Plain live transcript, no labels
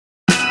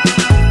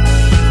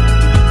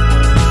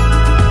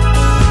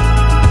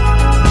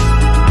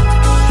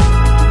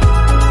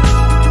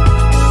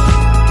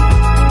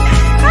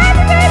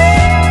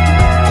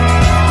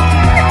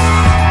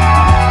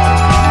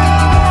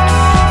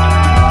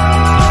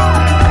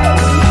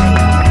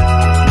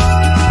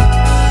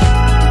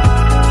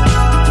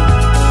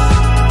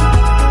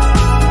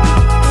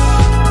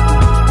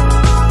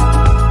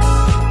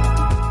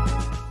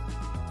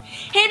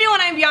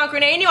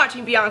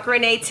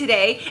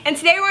BiancaReneeToday, and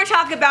today we're going to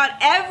talk about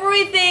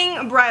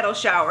everything bridal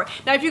shower.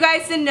 Now, if you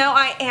guys didn't know,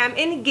 I am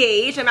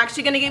engaged. I'm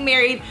actually going to get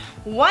married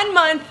 1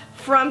 month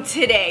from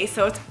today,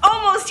 so it's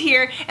almost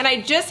here, and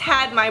I just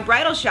had my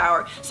bridal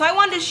shower. So I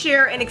wanted to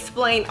share and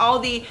explain all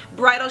the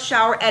bridal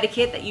shower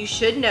etiquette that you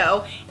should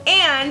know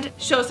and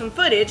show some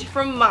footage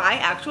from my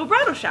actual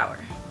bridal shower.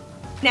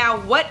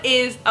 Now, what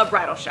is a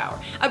bridal shower?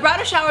 A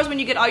bridal shower is when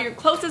you get all your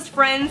closest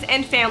friends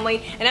and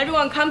family and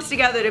everyone comes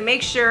together to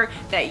make sure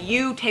that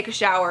you take a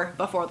shower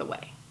before the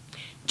wedding.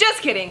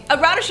 Just kidding. A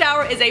bridal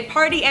shower is a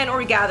party and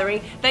or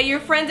gathering that your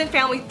friends and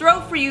family throw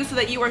for you so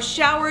that you are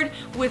showered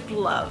with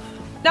love.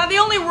 Now, the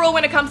only rule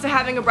when it comes to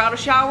having a bridal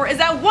shower is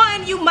that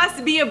 1, you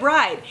must be a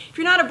bride. If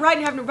you're not a bride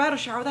and you're having a bridal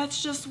shower,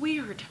 that's just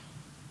weird.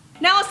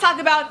 Now let's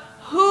talk about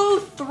who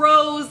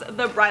throws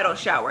the bridal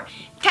shower.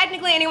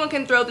 Technically, anyone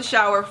can throw the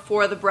shower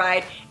for the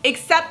bride,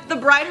 except the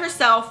bride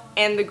herself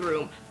and the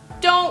groom.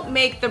 Don't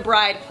make the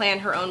bride plan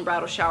her own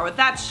bridal shower.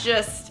 That's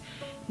just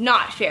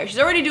not fair. She's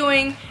already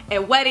doing a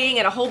wedding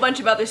and a whole bunch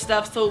of other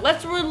stuff, so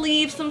let's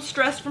relieve some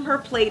stress from her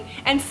plate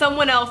and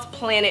someone else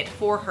plan it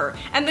for her.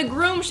 And the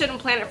groom shouldn't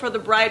plan it for the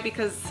bride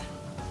because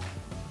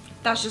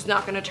that's just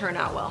not gonna turn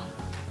out well.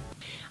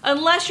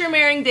 Unless you're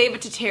marrying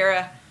David to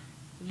Tara,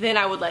 then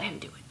I would let him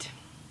do it.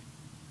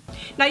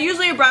 Now,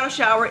 usually a bridal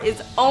shower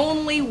is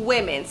only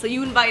women, so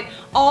you invite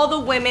all the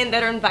women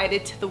that are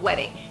invited to the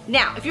wedding.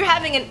 Now, if you're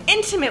having an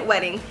intimate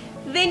wedding,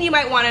 then you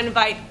might want to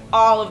invite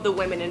all of the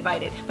women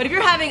invited. But if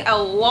you're having a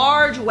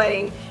large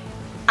wedding,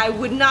 I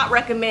would not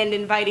recommend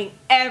inviting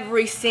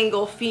every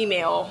single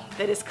female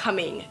that is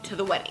coming to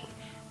the wedding.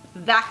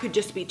 That could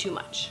just be too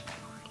much.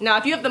 Now,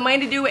 if you have the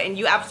money to do it and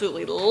you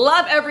absolutely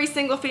love every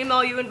single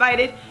female you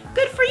invited,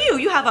 good for you.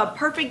 You have a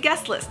perfect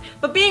guest list.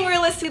 But being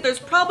realistic, there's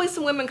probably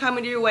some women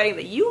coming to your wedding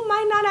that you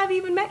might not have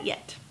even met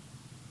yet.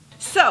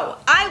 So,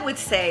 I would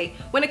say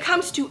when it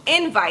comes to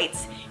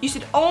invites, you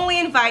should only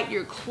invite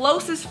your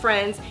closest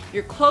friends,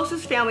 your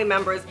closest family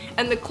members,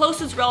 and the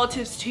closest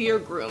relatives to your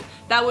groom.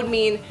 That would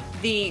mean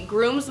the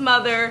groom's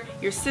mother,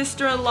 your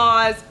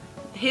sister-in-laws,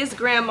 his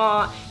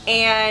grandma,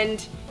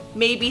 and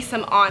maybe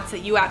some aunts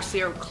that you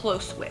actually are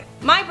close with.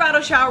 My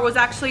bridal shower was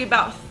actually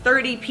about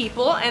 30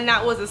 people, and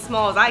that was as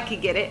small as I could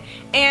get it,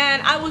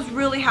 and I was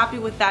really happy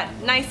with that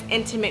nice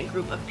intimate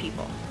group of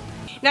people.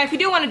 Now, if you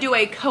do want to do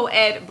a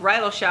co-ed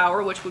bridal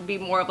shower, which would be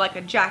more of like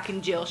a Jack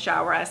and Jill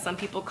shower as some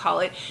people call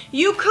it,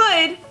 you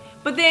could,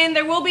 but then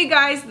there will be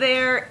guys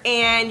there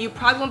and you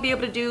probably won't be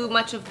able to do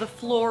much of the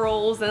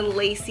florals and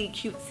lacy,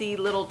 cutesy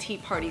little tea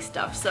party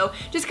stuff. So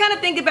just kind of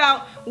think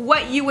about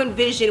what you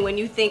envision when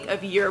you think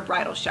of your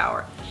bridal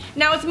shower.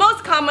 Now, it's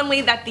most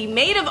commonly that the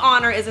maid of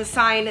honor is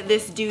assigned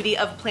this duty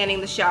of planning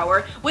the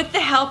shower with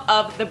the help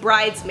of the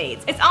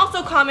bridesmaids. It's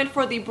also common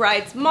for the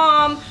bride's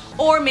mom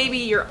or maybe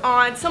your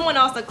aunt, someone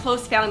else, a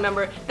close family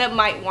member that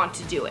might want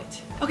to do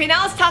it. Okay,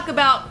 now let's talk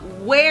about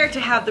where to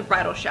have the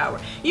bridal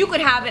shower. You could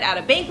have it at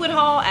a banquet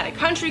hall, at a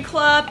country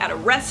club, at a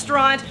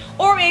restaurant,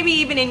 or maybe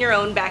even in your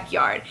own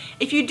backyard.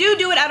 If you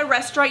do it at a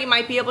restaurant, you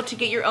might be able to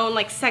get your own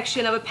like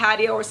section of a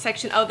patio or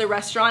section of the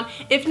restaurant.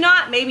 If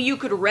not, maybe you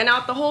could rent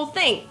out the whole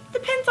thing.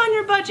 Depends on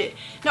your budget.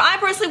 Now, I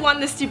personally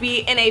want this to be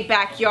in a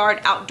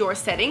backyard outdoor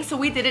setting, so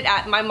we did it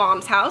at my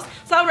mom's house.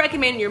 So I would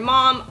recommend your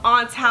mom,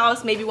 aunt's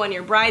house, maybe one of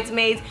your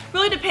bridesmaids.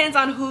 Really depends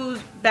on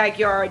whose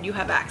backyard you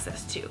have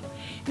access to.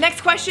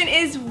 Next question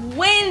is,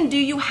 when do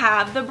you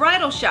have the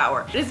bridal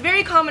shower? It is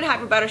very common to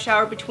have your bridal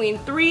shower between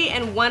 3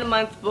 and 1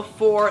 month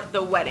before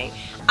the wedding.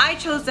 I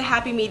chose the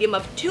happy medium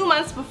of 2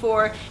 months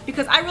before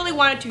because I really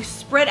wanted to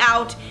spread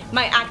out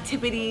my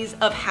activities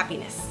of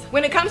happiness.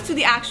 When it comes to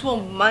the actual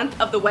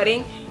month of the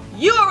wedding,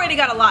 you already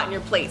got a lot on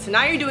your plate, so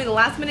now you're doing the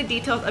last minute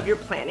details of your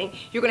planning.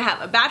 You're gonna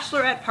have a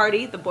bachelorette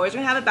party, the boys are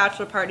gonna have a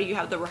bachelor party, you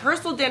have the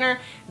rehearsal dinner,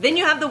 then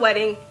you have the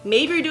wedding,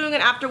 maybe you're doing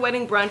an after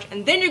wedding brunch,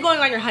 and then you're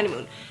going on your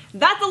honeymoon.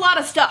 That's a lot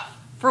of stuff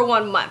for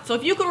 1 month. So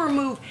if you could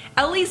remove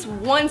at least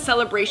one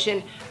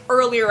celebration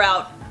earlier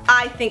out,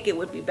 I think it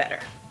would be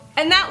better.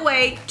 And that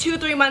way,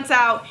 2-3 months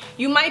out,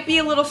 you might be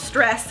a little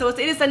stressed, so it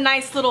is a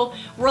nice little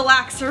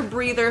relaxer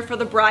breather for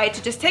the bride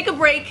to just take a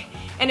break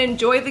and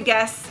enjoy the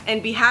guests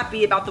and be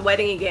happy about the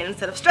wedding again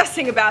instead of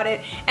stressing about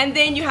it, and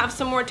then you have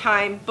some more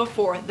time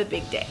before the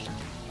big day.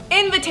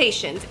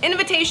 Invitations.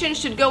 Invitations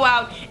should go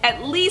out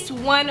at least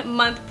 1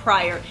 month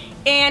prior.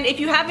 And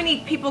if you have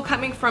any people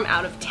coming from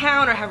out of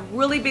town or have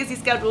really busy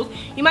schedules,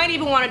 you might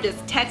even want to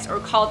just text or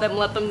call them and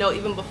let them know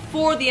even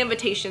before the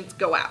invitations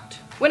go out.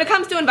 When it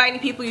comes to inviting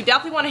people, you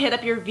definitely want to hit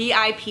up your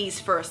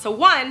VIPs first. So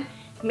 1,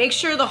 make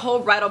sure the whole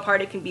bridal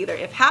party can be there.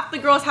 If half the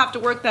girls have to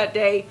work that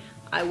day,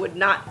 I would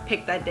not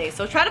pick that day.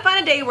 So try to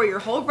find a day where your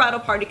whole bridal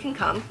party can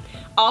come.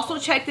 Also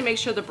check to make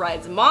sure the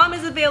bride's mom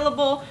is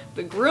available,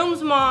 the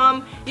groom's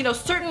mom, you know,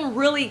 certain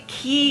really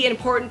key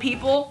important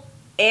people,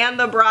 and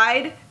the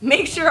bride.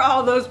 Make sure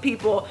all those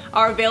people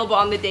are available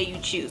on the day you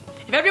choose.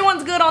 If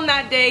everyone's good on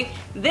that day,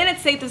 then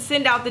it's safe to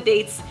send out the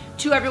dates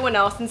to everyone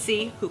else and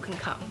see who can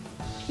come.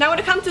 Now when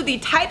it comes to the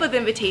type of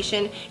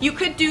invitation, you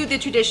could do the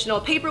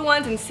traditional paper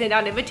ones and send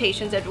out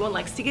invitations. Everyone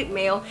likes to get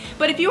mail.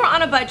 But if you are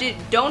on a budget,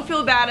 don't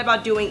feel bad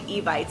about doing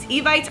evites.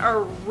 Evites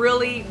are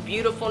really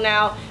beautiful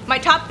now. My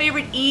top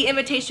favorite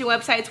e-invitation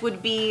websites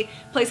would be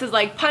places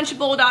like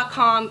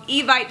punchbowl.com,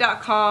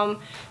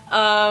 evite.com,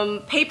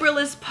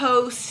 Paperless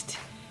Post.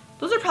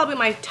 Those are probably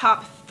my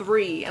top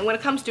 3. And when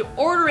it comes to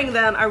ordering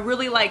them, I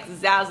really like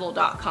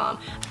Zazzle.com.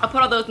 I'll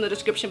put all those in the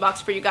description box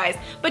for you guys.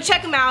 But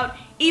check them out.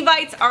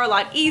 Evites are a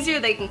lot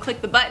easier. They can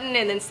click the button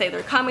and then say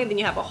they're coming. Then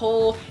you have a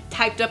whole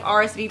typed up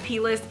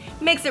RSVP list.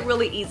 Makes it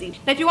really easy.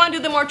 Now if you want to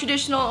do the more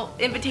traditional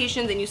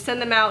invitations and you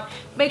send them out,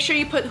 make sure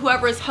you put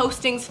whoever is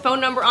hosting's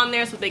phone number on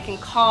there so they can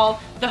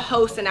call the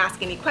host and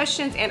ask any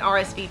questions and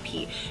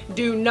RSVP.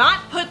 Do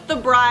not put the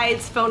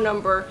bride's phone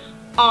number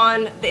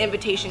on the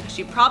invitation because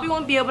she probably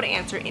won't be able to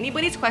answer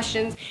anybody's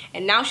questions,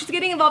 and now she's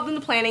getting involved in the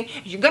planning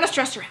and you're gonna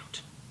stress her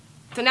out.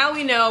 So now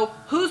we know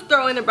who's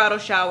throwing the bridal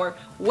shower,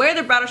 where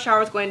the bridal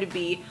shower is going to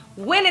be,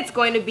 when it's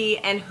going to be,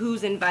 and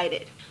who's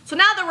invited. So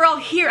now that we're all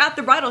here at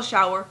the bridal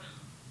shower,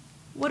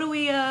 what do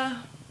we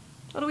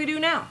do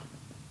now?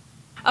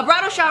 A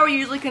bridal shower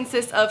usually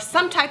consists of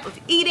some type of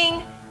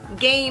eating,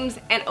 games,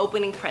 and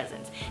opening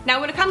presents.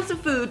 Now when it comes to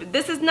food,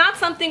 this is not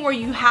something where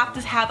you have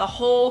to have a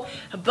whole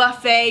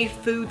buffet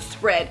food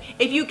spread.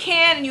 If you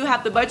can and you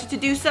have the budget to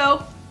do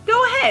so,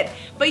 go ahead.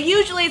 But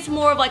usually it's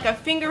more of like a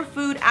finger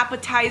food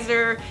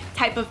appetizer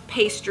type of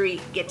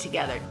pastry get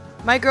together.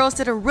 My girls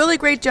did a really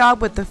great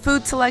job with the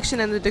food selection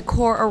and the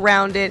decor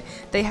around it.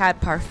 They had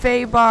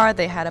parfait bar,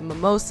 they had a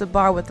mimosa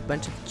bar with a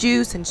bunch of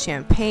juice and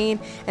champagne,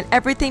 and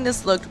everything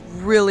just looked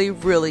really,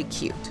 really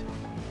cute.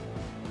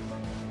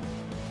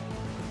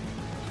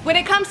 When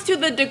it comes to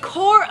the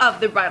decor of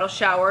the bridal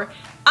shower,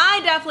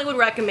 I definitely would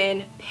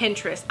recommend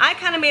Pinterest. I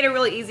kind of made it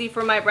really easy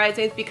for my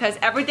bridesmaids because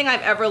everything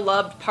I've ever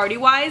loved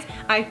party-wise,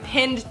 I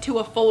pinned to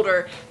a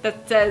folder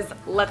that says,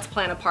 let's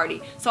plan a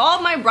party. So all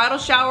of my bridal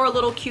shower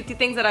little cutesy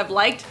things that I've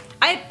liked,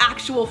 I have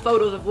actual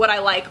photos of what I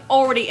like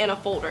already in a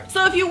folder.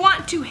 So if you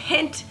want to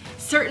hint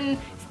certain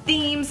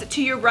themes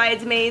to your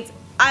bridesmaids,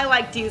 I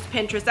like to use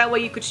Pinterest. That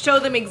way you could show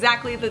them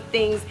exactly the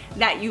things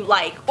that you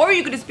like. Or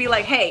you could just be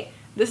like, hey,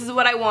 this is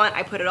what I want,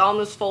 I put it all in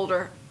this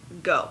folder,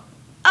 go.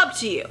 Up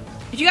to you.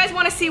 If you guys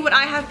want to see what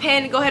I have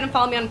pinned, go ahead and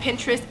follow me on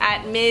Pinterest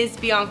at Ms.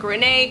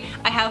 BiancaRenee.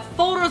 I have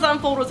folders on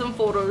folders and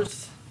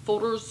folders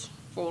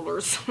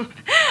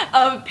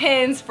of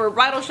pins for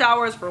bridal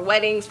showers, for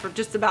weddings, for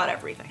just about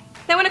everything.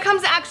 Now when it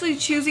comes to actually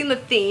choosing the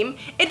theme,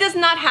 it does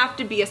not have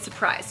to be a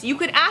surprise. You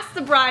could ask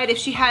the bride if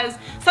she has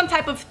some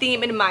type of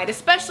theme in mind,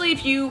 especially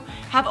if you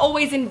have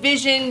always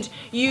envisioned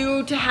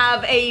you to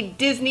have a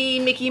Disney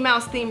Mickey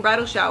Mouse themed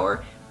bridal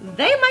shower.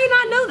 They might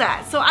not know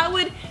that. So I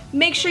would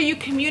make sure you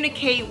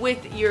communicate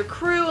with your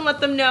crew and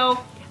let them know,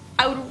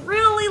 I would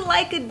really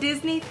like a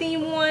Disney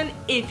theme one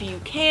if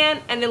you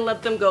can, and then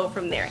let them go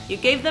from there. You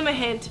gave them a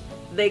hint,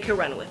 they can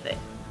run with it.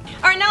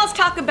 Alright, now let's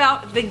talk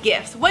about the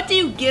gifts. What do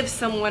you give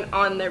someone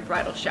on their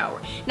bridal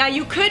shower? Now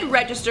you could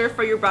register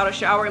for your bridal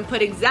shower and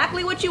put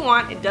exactly what you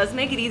want. It does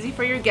make it easy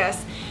for your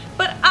guests.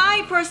 But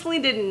I personally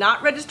did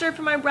not register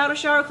for my bridal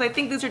shower because I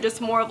think these are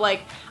just more of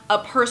like a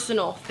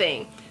personal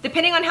thing.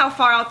 Depending on how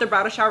far out the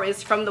bridal shower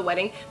is from the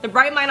wedding, the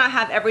bride might not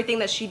have everything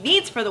that she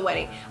needs for the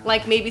wedding,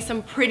 like maybe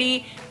some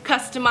pretty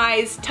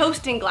customized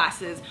toasting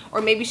glasses,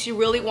 or maybe she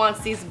really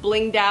wants these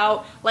blinged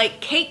out like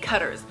cake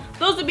cutters.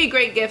 Those would be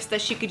great gifts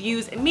that she could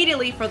use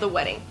immediately for the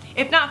wedding.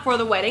 If not for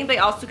the wedding, they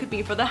also could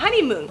be for the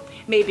honeymoon.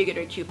 Maybe get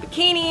her a cute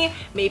bikini,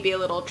 maybe a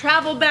little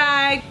travel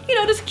bag, you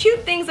know, just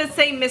cute things that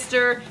say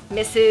Mr.,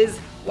 Mrs.,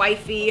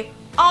 Wifey,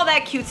 all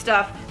that cute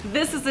stuff.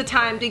 This is the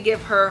time to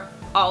give her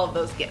all of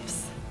those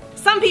gifts.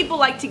 Some people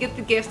like to get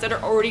the gifts that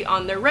are already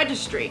on their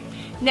registry.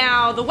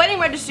 Now, the wedding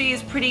registry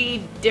is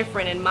pretty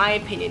different in my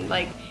opinion.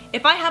 Like,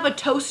 if I have a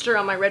toaster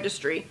on my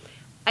registry,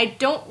 I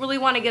don't really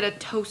want to get a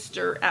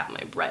toaster at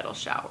my bridal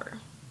shower,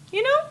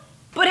 you know?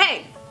 But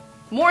hey,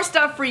 more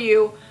stuff for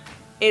you.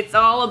 It's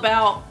all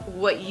about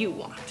what you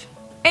want.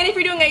 And if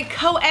you're doing a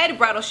co-ed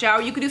bridal shower,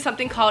 you could do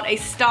something called a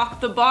stock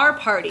the bar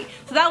party.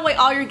 So that way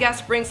all your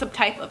guests bring some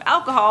type of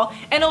alcohol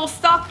and it'll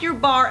stock your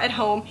bar at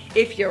home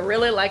if you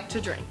really like to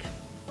drink.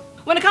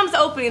 When it comes to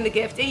opening the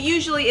gift, it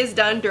usually is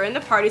done during the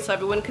party so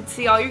everyone could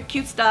see all your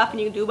cute stuff and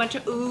you can do a bunch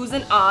of oohs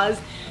and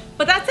ahs.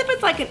 But that's if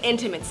it's like an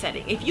intimate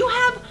setting. If you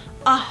have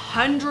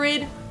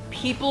 100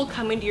 people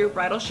coming to your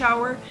bridal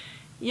shower,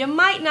 you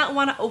might not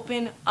want to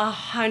open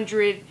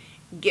 100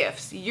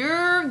 gifts.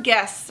 Your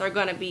guests are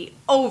going to be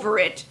over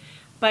it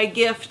by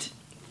gift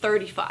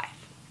 35.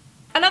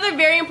 Another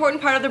very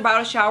important part of the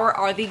bridal shower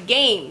are the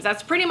games.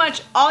 That's pretty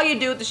much all you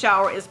do at the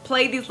shower is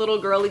play these little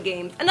girly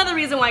games. Another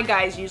reason why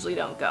guys usually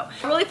don't go.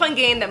 A really fun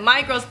game that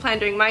my girls plan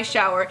during my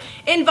shower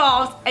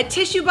involves a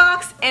tissue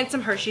box and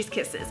some Hershey's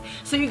Kisses.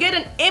 So you get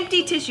an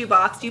empty tissue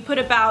box, you put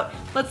about,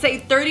 let's say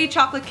 30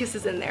 chocolate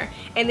kisses in there,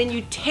 and then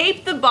you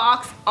tape the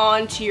box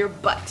onto your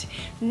butt.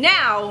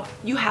 Now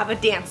you have a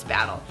dance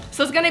battle.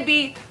 So it's gonna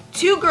be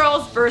 2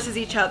 girls versus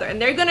each other,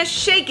 and they're gonna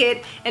shake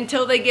it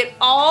until they get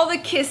all the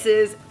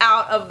kisses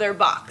out of their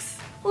box.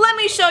 let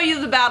me show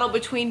you the battle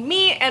between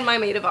me and my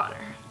maid of honor.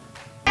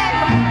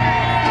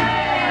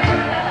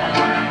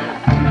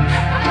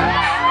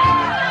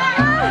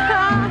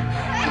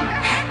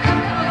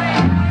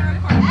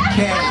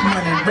 Cash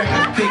money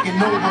records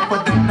taking over for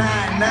the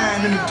 99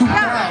 and the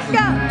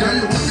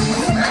 2000.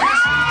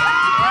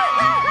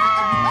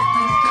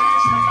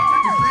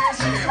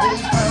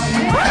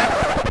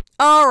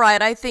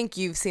 Alright, I think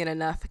you've seen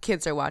enough.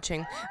 Kids are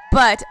watching.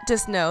 But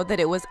just know that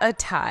it was a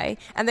tie.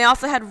 And they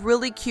also had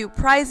really cute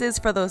prizes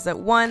for those that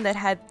won that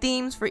had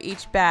themes for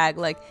each bag,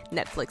 like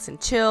Netflix and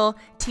chill,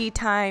 tea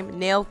time,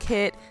 nail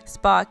kit,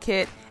 spa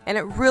kit, and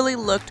it really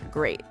looked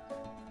great.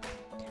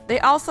 They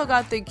also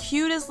got the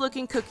cutest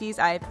looking cookies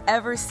I've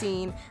ever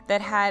seen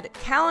that had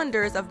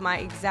calendars of my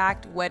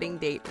exact wedding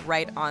date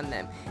right on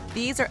them.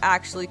 These are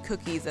actually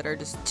cookies that are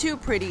just too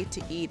pretty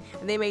to eat,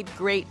 and they made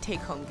great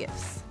take-home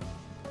gifts.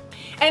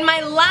 And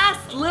my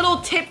last little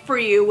tip for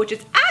you, which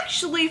is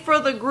actually for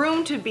the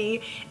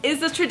groom-to-be, is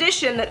the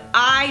tradition that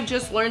I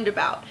just learned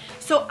about.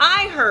 So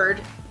I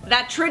heard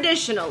that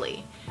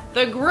traditionally,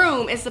 the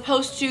groom is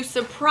supposed to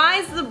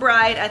surprise the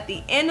bride at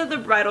the end of the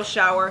bridal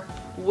shower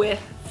with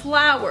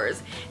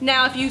flowers.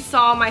 Now, if you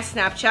saw my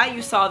Snapchat,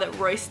 you saw that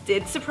Royce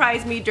did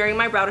surprise me during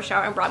my bridal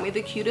shower and brought me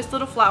the cutest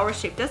little flowers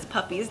shaped as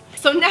puppies.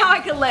 So now I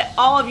can let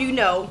all of you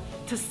know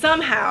to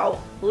somehow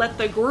let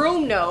the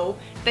groom know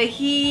that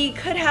he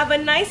could have a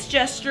nice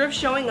gesture of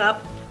showing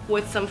up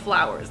with some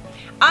flowers.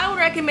 I would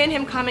recommend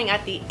him coming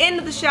at the end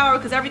of the shower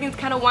because everything's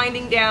kind of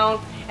winding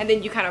down, and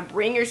then you kind of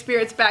bring your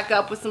spirits back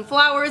up with some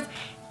flowers,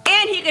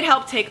 and he could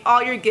help take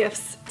all your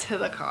gifts to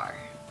the car.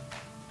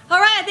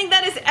 Alright, I think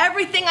that is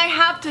everything I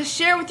have to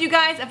share with you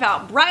guys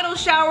about bridal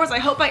showers. I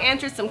hope I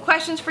answered some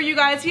questions for you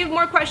guys. If you have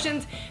more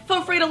questions,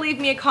 feel free to leave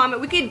me a comment.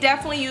 We could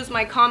definitely use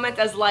my comments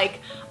as like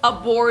a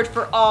board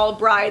for all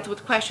brides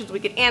with questions. We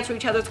could answer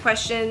each other's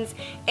questions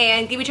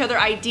and give each other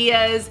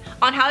ideas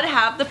on how to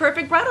have the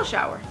perfect bridal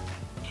shower.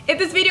 If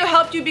this video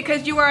helped you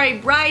because you are a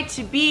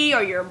bride-to-be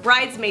or you're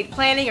bridesmaid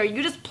planning or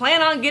you just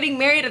plan on getting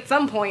married at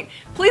some point,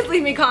 please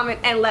leave me a comment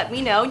and let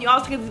me know. You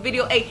also give this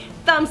video a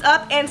thumbs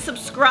up and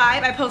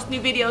subscribe. I post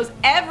new videos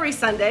every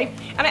Sunday,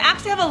 and I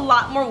actually have a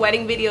lot more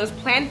wedding videos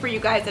planned for you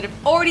guys that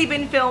have already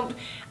been filmed.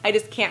 I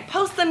just can't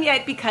post them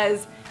yet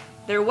because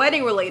they're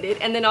wedding related,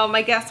 and then all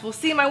my guests will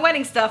see my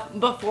wedding stuff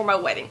before my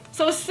wedding.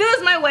 So as soon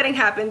as my wedding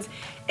happens,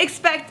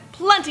 expect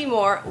plenty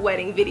more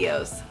wedding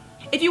videos.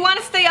 If you want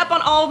to stay up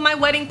on all of my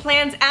wedding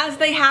plans as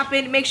they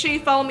happen, make sure you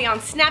follow me on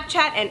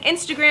Snapchat and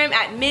Instagram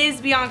at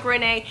Ms.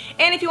 BiancaRenee.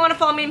 And if you want to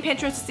follow me on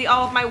Pinterest to see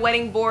all of my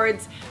wedding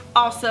boards,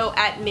 also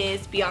at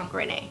Ms.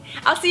 BiancaRenee.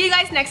 I'll see you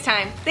guys next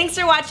time. Thanks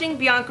for watching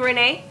Bianca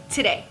Renee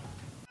Today.